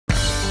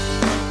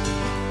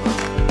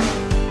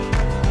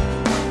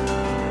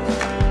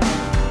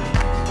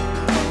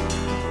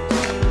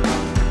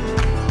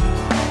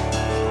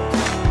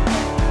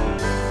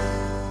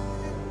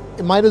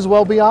it might as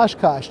well be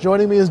Oshkosh.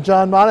 Joining me is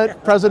John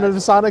Monnett, president of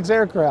Sonex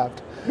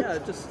Aircraft. Yeah,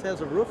 it just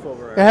has a roof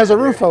over it. It has a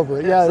roof over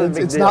it, yeah.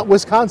 It's not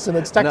Wisconsin,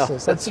 it's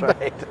Texas. No, that's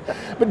right.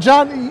 But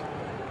John,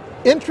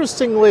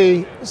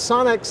 interestingly,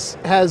 Sonex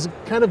has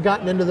kind of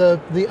gotten into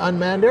the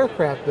unmanned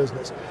aircraft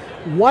business.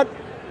 What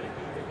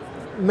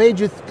made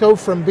you go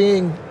from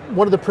being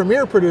one of the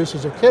premier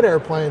producers of kit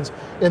airplanes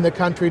in the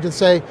country to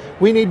say,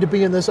 we need to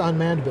be in this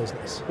unmanned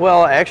business?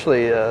 Well,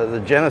 actually, the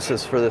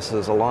genesis for this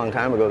is a long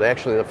time ago.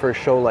 Actually, the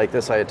first show like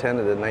this I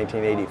attended in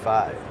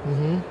 1985.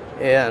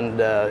 And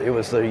it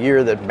was the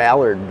year that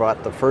Ballard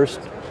brought the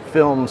first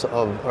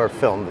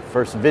the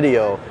first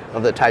video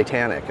of the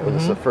Titanic. It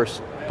was the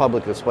first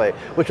public display,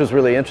 which was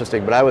really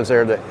interesting. But I was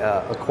there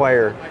to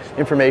acquire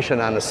information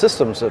on the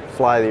systems that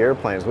fly the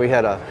airplanes. We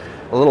had a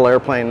little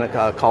airplane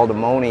called a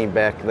Monnett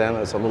back then. It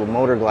was a little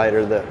motor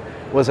glider that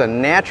was a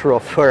natural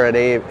for an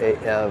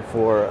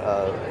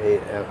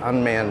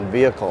unmanned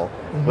vehicle,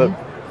 but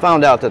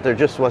found out that there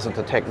just wasn't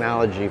the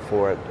technology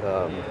for it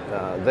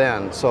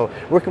then. So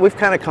we've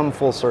kind of come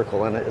full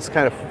circle, and it's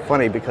kind of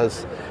funny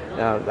because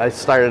I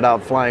started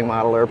out flying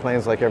model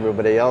airplanes like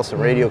everybody else,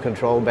 and radio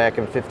control back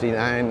in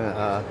 '59.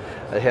 I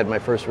had my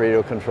first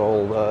radio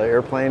controlled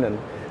airplane, and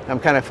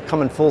I'm kind of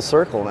coming full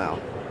circle now.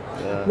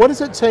 What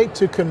does it take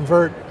to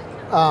convert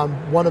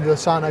one of the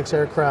Sonex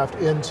aircraft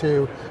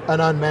into an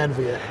unmanned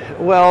vehicle?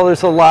 Well,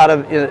 there's a lot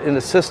of, in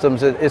the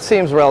systems, it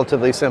seems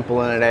relatively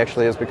simple, and it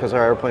actually is, because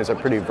our airplanes are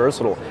pretty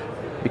versatile.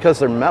 Because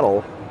they're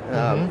metal,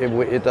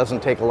 it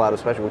doesn't take a lot of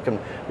special.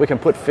 We can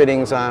put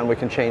fittings on, we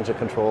can change the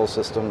control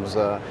systems,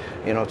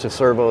 to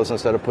servos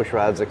instead of push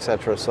rods,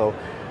 etc. So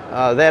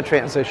that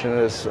transition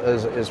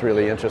is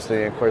really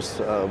interesting. Of course,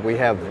 we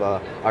have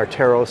our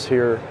Taros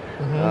here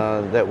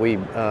that we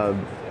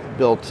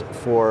built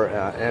for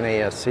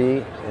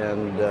NASC,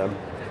 and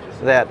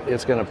that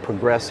is going to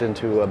progress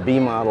into a B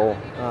model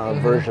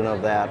version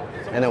of that.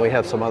 And then we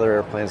have some other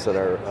airplanes that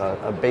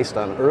are based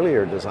on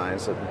earlier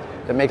designs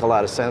that make a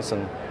lot of sense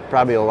and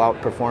probably will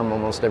outperform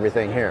almost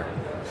everything here.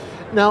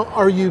 Now,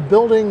 are you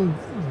building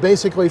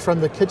basically from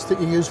the kits that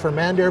you use for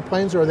manned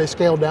airplanes, or are they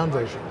scaled down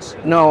versions?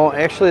 No,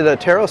 actually the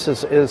Taros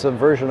is a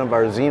version of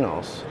our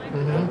Xenos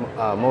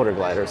motor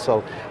glider,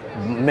 so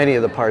many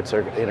of the parts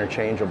are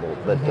interchangeable,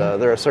 but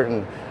there are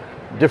certain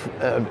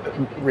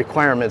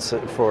requirements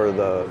for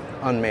the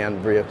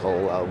unmanned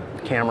vehicle,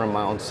 camera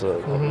mounts,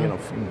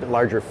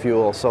 larger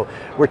fuel. So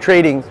we're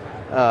trading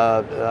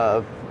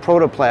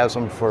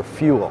protoplasm for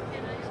fuel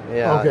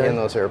in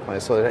those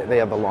airplanes, so they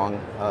have a long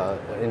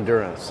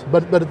endurance.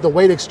 But the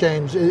weight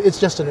exchange, it's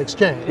just an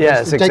exchange.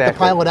 Yes, exactly. Take the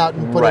pilot out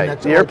and put in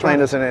next to the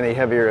airplane isn't any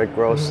heavier at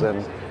gross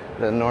than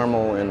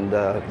normal, and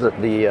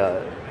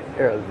the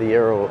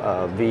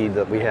Aero-V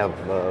that we have,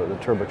 the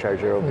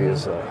turbocharged Aero-V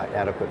is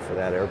adequate for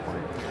that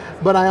airplane.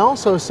 But I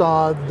also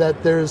saw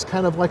that there's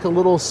kind of like a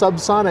little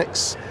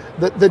subsonics,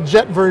 the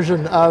jet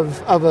version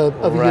of a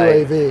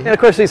UAV. And of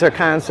course these are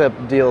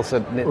concept deals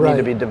that need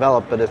to be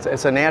developed, but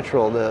it's a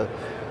natural. The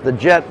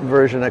jet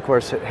version, of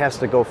course, has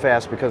to go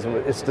fast because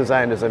it's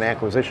designed as an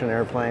acquisition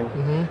airplane,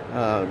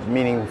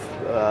 meaning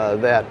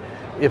that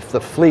if the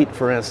fleet,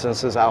 for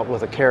instance, is out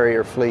with a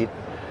carrier fleet,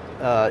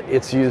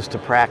 it's used to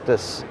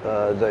practice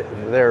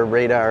their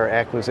radar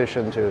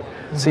acquisition to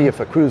see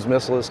if a cruise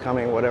missile is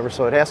coming, whatever.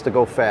 So it has to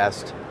go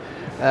fast.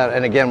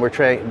 And again,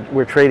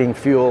 we're trading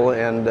fuel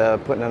and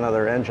putting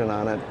another engine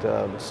on it,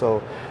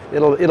 so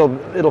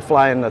it'll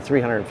fly in the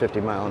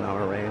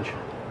 350-mile-an-hour range.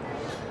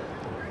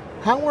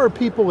 How are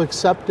people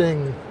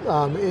accepting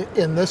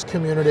in this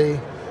community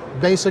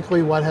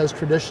basically what has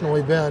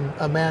traditionally been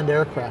a manned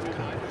aircraft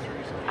company?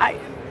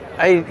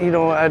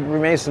 It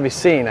remains to be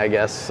seen, I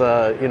guess.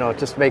 It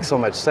just makes so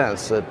much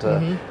sense that,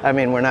 I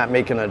mean, we're not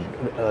making a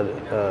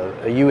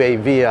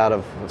UAV out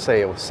of,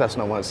 say, a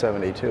Cessna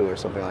 172 or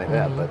something like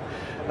that, but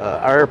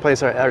our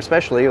airplanes are,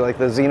 especially like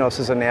the Xenos,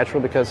 is a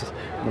natural because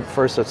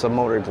first it's a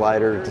motor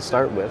glider to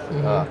start with.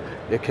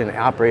 It can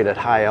operate at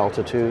high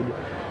altitude,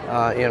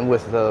 and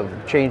with the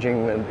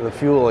changing the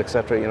fuel,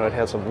 etc., it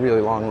has a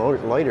really long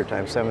loiter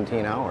time,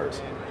 17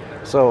 hours.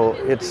 So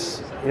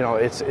it's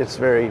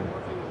very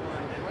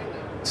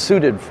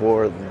suited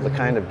for the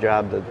kind of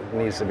job that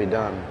needs to be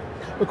done.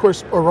 Of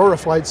course, Aurora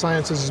Flight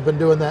Sciences has been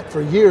doing that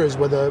for years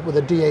with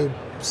a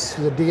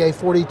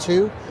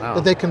DA-42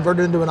 that they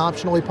converted into an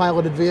optionally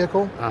piloted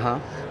vehicle.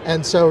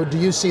 And so do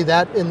you see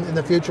that in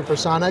the future for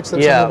Sonex,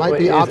 that something might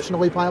be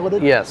optionally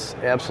piloted? Yes,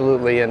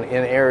 absolutely. In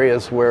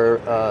areas where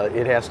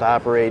it has to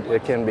operate,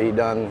 it can be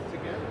done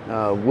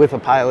with a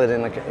pilot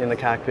in the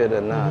cockpit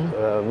and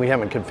not. We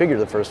haven't configured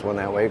the first one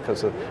that way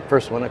because the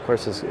first one, of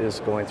course,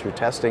 is going through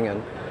testing,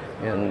 and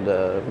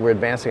we're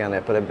advancing on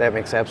that, but that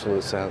makes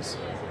absolute sense.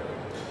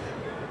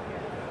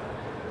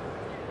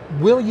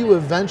 Will you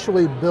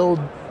eventually build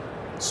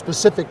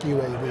specific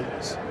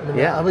UAVs? I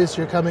mean,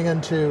 obviously you're coming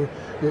into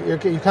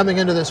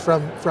this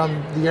from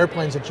the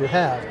airplanes that you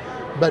have,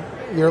 but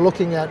you're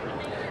looking at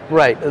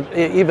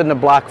even the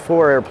Block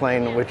 4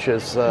 airplane, which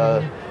is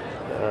the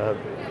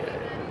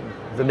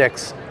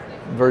next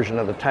version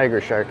of the Tiger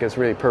Shark, is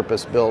really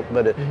purpose built,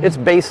 but it's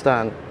based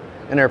on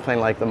an airplane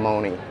like the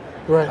Monnett.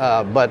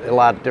 Right. But a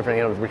lot of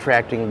different,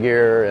 retracting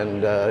gear,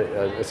 and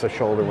it's a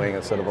shoulder wing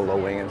instead of a low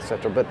wing,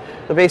 etc. But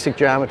the basic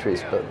geometry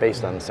is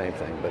based on the same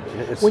thing, but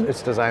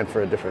it's designed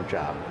for a different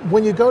job.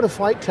 When you go to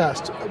flight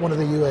test one of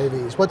the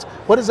UAVs,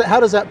 what is it? How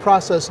does that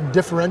process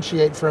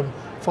differentiate from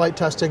flight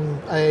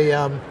testing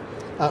a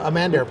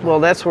manned airplane? Well,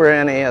 that's where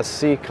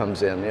NASC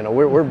comes in.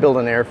 We're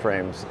building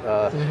airframes.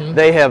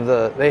 They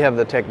have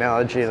the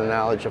technology and the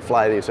knowledge to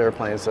fly these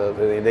airplanes.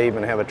 They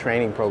even have a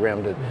training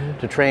program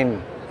to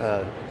train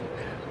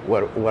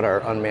what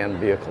are unmanned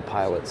vehicle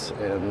pilots,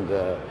 and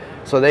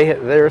so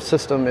their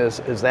system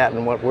is that,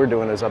 and what we're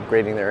doing is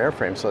upgrading their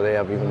airframe so they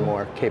have even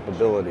more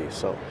capability.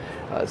 So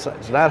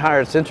it's not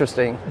hard. It's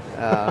interesting.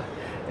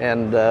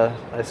 And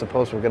I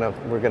suppose we're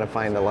gonna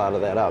find a lot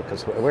of that out,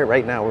 because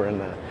right now we're in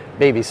the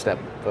baby step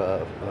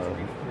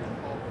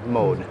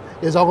mode.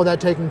 Is all of that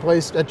taking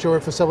place at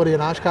your facility in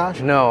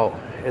Oshkosh? No,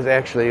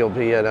 it'll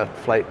be at a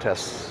flight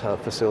test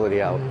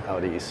facility out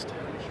east.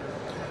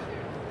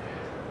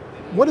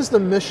 What is the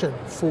mission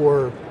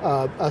for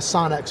a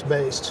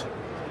Sonex-based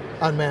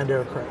unmanned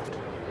aircraft?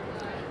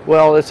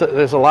 Well,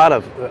 there's a lot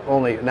of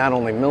not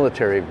only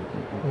military,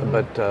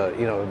 but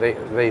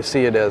they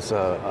see it as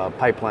a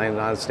pipeline,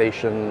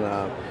 on-station,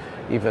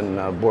 even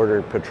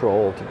border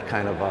patrol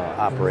kind of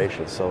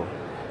operation. So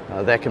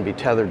that can be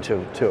tethered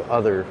to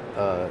other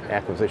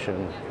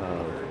acquisition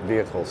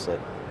vehicles that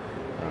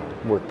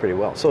work pretty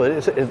well. So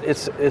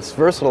it's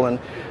versatile, and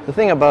the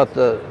thing about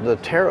the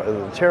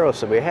Taros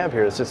that we have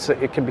here is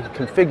it can be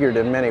configured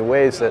in many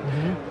ways that,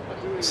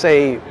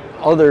 say,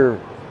 other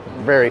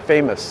very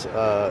famous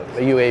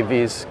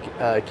UAVs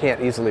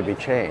can't easily be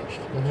changed.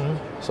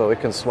 So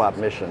it can swap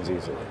missions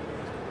easily.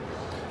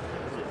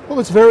 Well,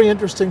 it's very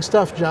interesting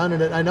stuff, John,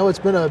 and I know it's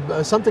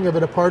been something of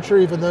a departure,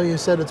 even though you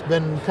said it's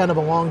been kind of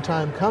a long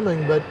time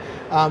coming, but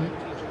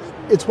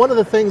it's one of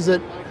the things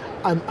that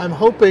I'm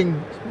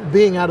hoping,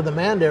 being out of the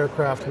manned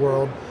aircraft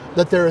world,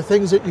 that there are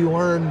things that you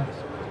learn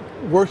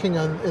working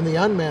in the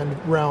unmanned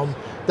realm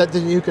that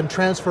you can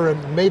transfer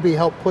and maybe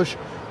help push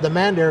the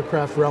manned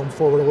aircraft realm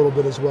forward a little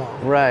bit as well.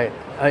 Right.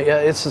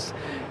 It's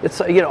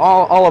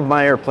all of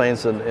my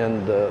airplanes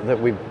and that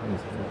we've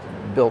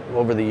built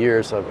over the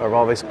years have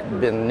always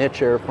been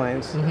niche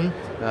airplanes.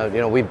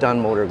 We've done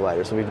motor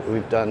gliders,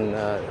 we've done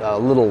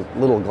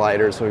little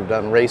gliders, we've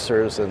done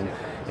racers, and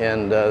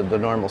the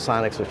normal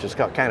Sonex, which is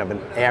kind of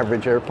an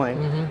average airplane.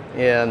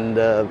 And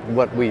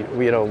what we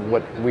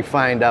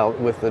find out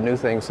with the new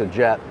things, the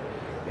jet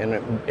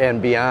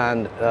and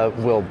beyond,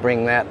 will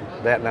bring that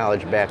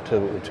knowledge back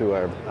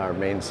to our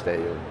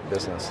mainstay of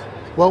business.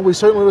 Well, we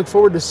certainly look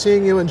forward to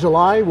seeing you in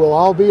July. We'll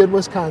all be in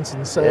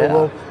Wisconsin, so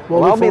yeah.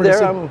 we'll I'll be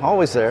there. I'm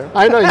always there.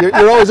 I know,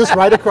 you're always just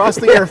right across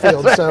the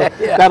airfield, so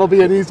that'll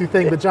be an easy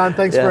thing. But John,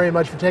 thanks very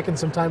much for taking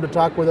some time to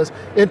talk with us.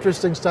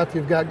 Interesting stuff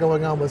you've got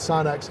going on with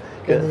Sonex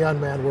in the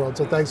unmanned world,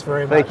 so thanks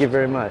very much. Thank you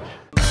very much.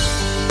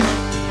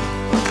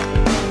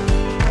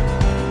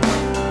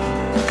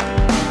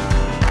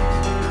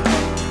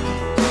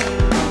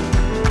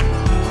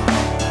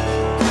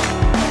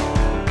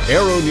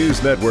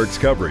 Aero-News Network's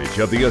coverage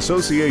of the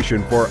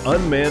Association for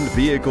Unmanned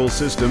Vehicle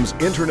Systems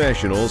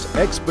International's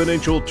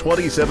Exponential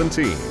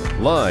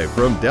 2017, live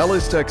from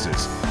Dallas,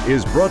 Texas,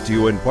 is brought to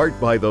you in part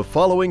by the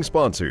following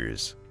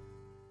sponsors.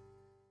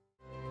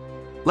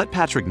 Let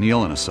Patrick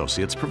Neal and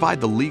Associates provide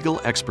the legal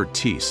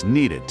expertise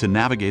needed to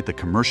navigate the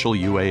commercial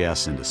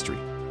UAS industry.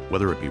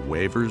 Whether it be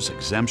waivers,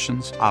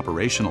 exemptions,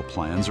 operational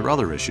plans, or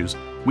other issues,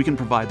 we can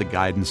provide the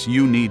guidance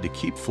you need to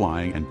keep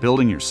flying and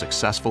building your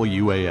successful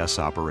UAS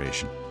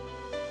operation.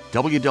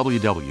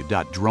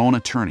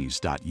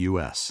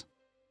 www.droneattorneys.us.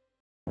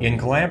 In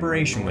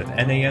collaboration with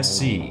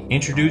NASC,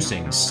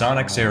 introducing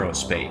Sonex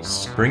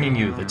Aerospace, bringing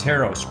you the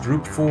Taros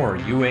Group 4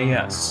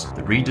 UAS,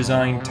 the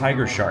redesigned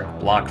Tiger Shark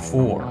Block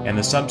 4, and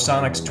the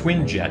Subsonics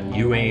Twin Jet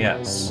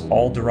UAS,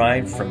 all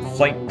derived from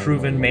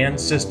flight-proven manned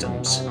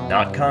systems,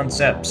 not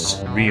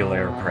concepts, real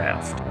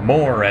aircraft.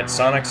 More at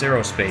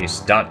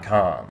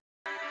sonexaerospace.com.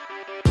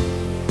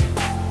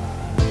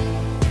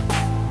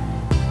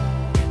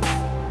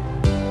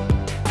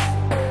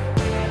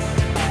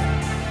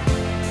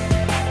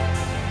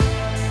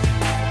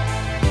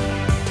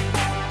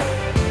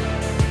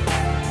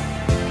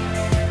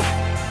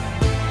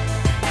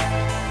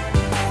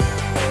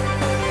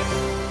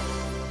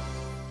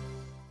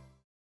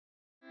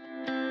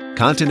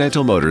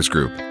 Continental Motors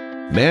Group.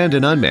 Manned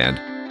and unmanned,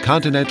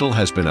 Continental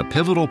has been a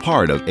pivotal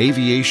part of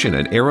aviation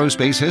and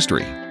aerospace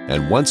history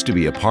and wants to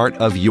be a part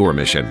of your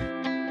mission.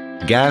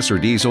 Gas or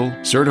diesel,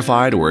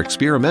 certified or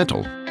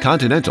experimental,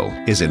 Continental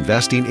is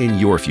investing in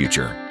your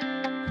future.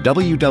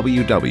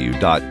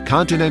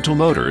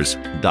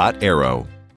 www.continentalmotors.aero